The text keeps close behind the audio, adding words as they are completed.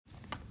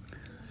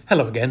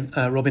Hello again,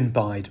 Robin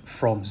Bide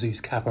from Zeus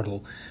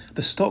Capital.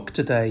 The stock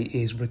today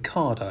is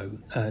Ricardo,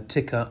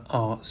 ticker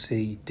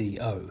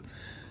RCDO.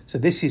 So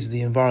this is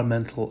the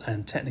environmental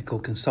and technical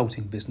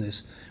consulting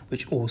business,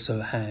 which also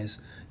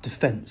has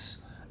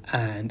defence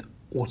and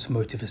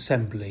automotive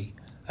assembly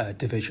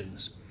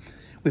divisions.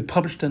 We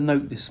published a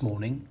note this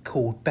morning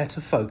called Better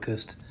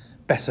Focused,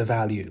 Better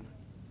Value.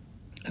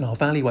 And our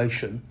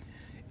valuation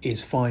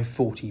is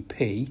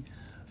 540p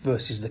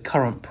versus the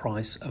current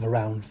price of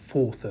around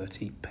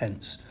 430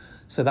 pence.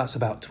 So that's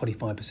about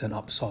 25%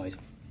 upside.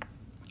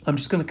 I'm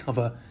just going to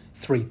cover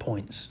 3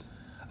 points.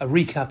 A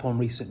recap on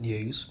recent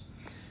news,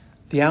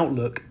 the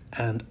outlook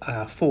and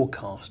our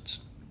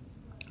forecasts,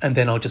 and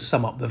then I'll just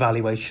sum up the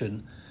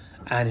valuation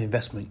and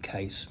investment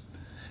case.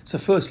 So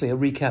firstly, a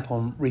recap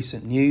on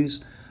recent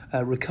news.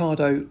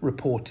 Ricardo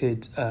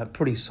reported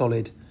pretty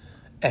solid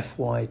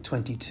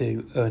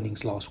FY22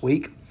 earnings last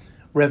week.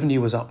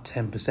 Revenue was up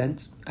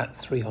 10% at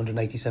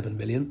 £387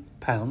 million.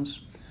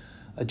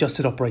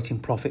 Adjusted operating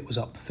profit was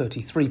up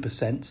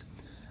 33%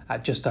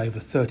 at just over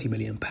 £30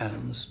 million.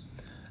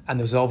 And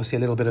there was obviously a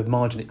little bit of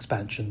margin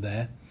expansion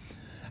there.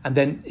 And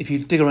then if you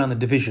dig around the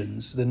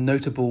divisions, the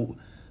notable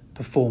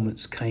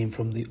performance came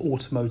from the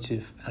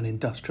automotive and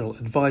industrial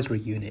advisory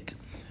unit,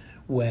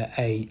 where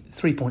a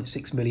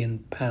 £3.6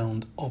 million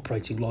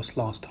operating loss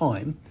last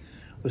time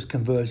was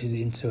converted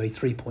into a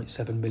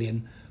 £3.7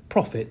 million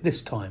profit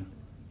this time.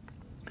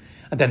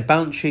 And then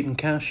balance sheet and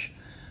cash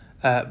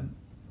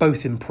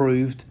both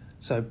improved,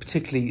 so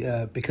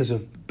particularly because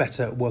of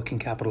better working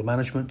capital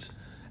management,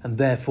 and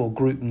therefore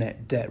group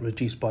net debt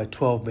reduced by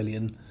 £12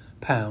 million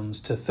to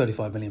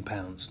 £35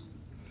 million.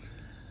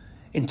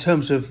 In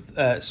terms of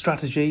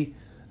strategy,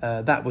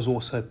 that was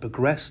also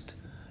progressed.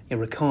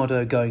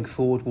 Ricardo going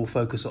forward will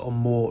focus on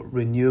more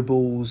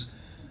renewables,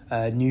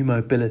 new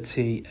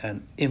mobility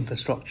and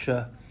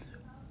infrastructure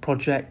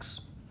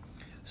projects.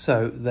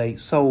 So they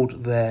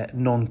sold their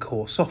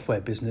non-core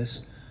software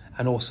business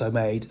and also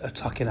made a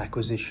tuck-in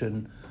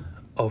acquisition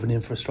of an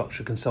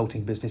infrastructure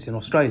consulting business in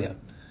Australia.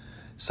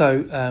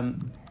 So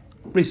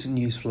recent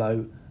news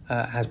flow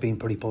has been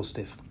pretty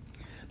positive.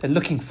 Then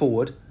looking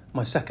forward,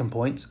 my second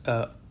point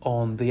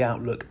on the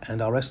outlook and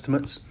our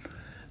estimates,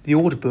 the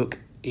order book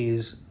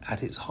is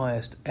at its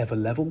highest ever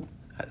level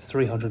at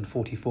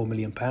 £344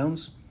 million.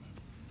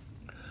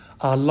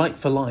 Our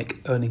like-for-like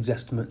earnings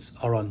estimates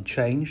are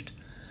unchanged,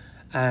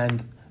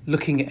 and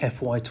looking at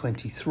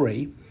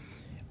FY23,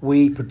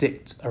 we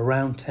predict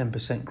around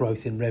 10%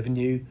 growth in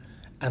revenue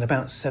and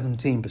about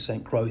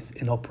 17% growth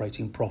in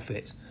operating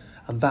profit,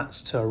 and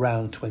that's to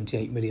around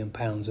 £28 million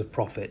of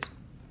profit.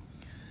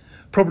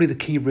 Probably the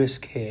key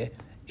risk here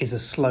is a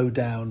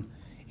slowdown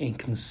in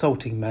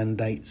consulting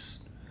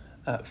mandates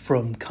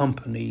from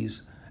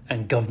companies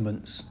and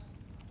governments.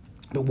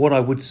 But what I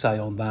would say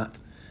on that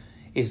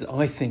is that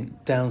I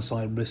think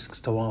downside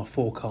risks to our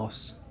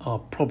forecasts are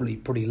probably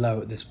pretty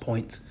low at this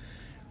point.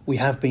 We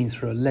have been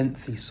through a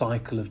lengthy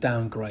cycle of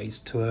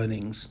downgrades to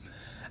earnings,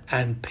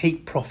 and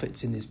peak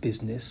profits in this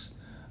business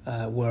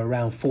were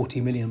around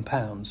 £40 million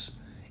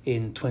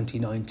in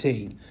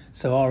 2019.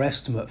 So our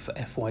estimate for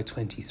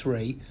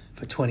FY23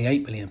 for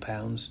 £28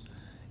 million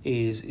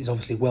is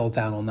obviously well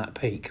down on that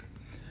peak.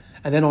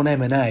 And then on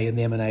M&A and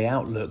the M&A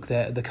outlook,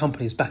 the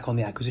company is back on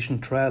the acquisition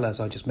trail, as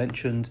I just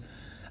mentioned,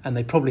 and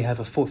they probably have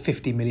a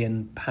 £50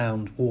 million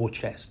war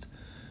chest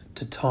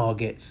to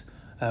target,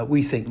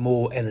 we think,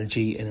 more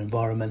energy and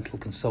environmental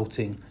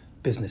consulting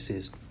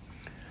businesses.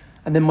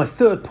 And then my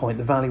third point,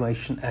 the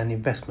valuation and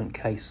investment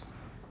case.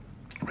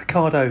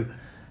 Ricardo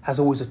has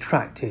always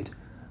attracted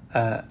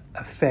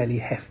a fairly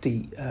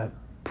hefty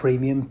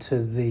premium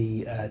to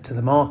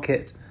the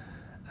market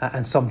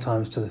and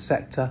sometimes to the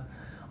sector.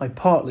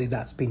 Partly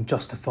that's been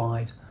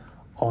justified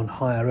on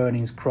higher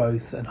earnings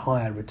growth and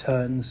higher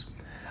returns.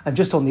 And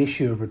just on the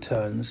issue of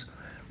returns,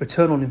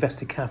 return on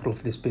invested capital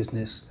for this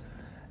business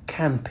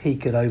can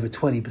peak at over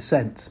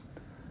 20%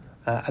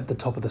 at the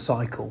top of the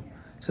cycle.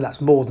 So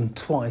that's more than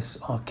twice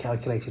our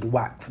calculated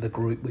WACC for the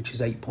group, which is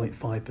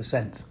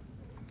 8.5%.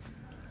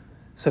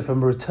 So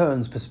from a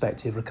returns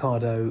perspective,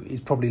 Ricardo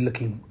is probably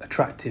looking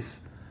attractive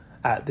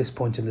at this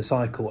point in the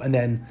cycle. And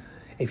then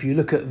if you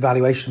look at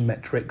valuation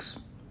metrics,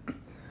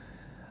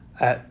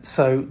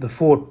 so the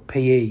forward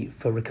PE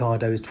for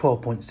Ricardo is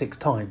 12.6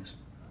 times.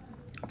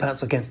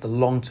 That's against a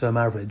long-term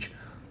average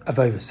of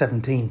over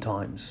 17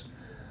 times.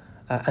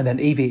 And then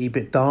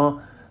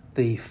EV/EBITDA,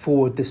 the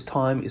forward this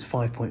time is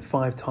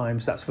 5.5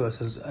 times. That's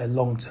versus a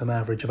long-term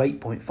average of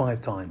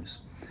 8.5 times.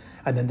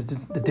 And then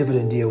the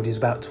dividend yield is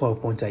about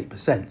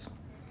 12.8%.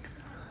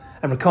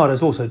 And Ricardo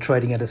is also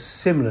trading at a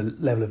similar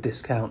level of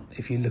discount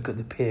if you look at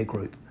the peer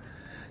group.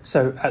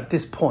 So at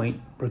this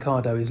point,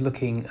 Ricardo is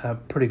looking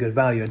at pretty good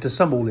value. And to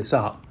sum all this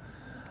up,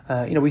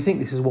 we think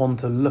this is one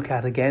to look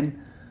at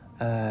again.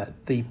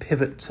 The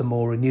pivot to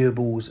more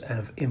renewables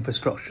and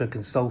infrastructure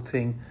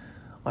consulting,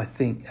 I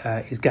think,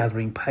 is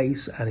gathering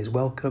pace and is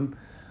welcome.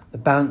 The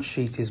balance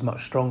sheet is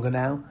much stronger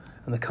now,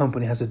 and the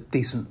company has a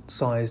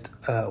decent-sized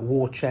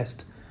war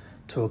chest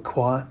to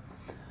acquire.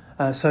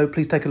 So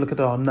please take a look at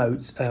our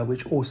notes,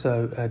 which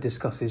also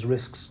discusses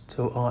risks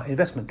to our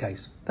investment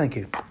case. Thank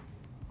you.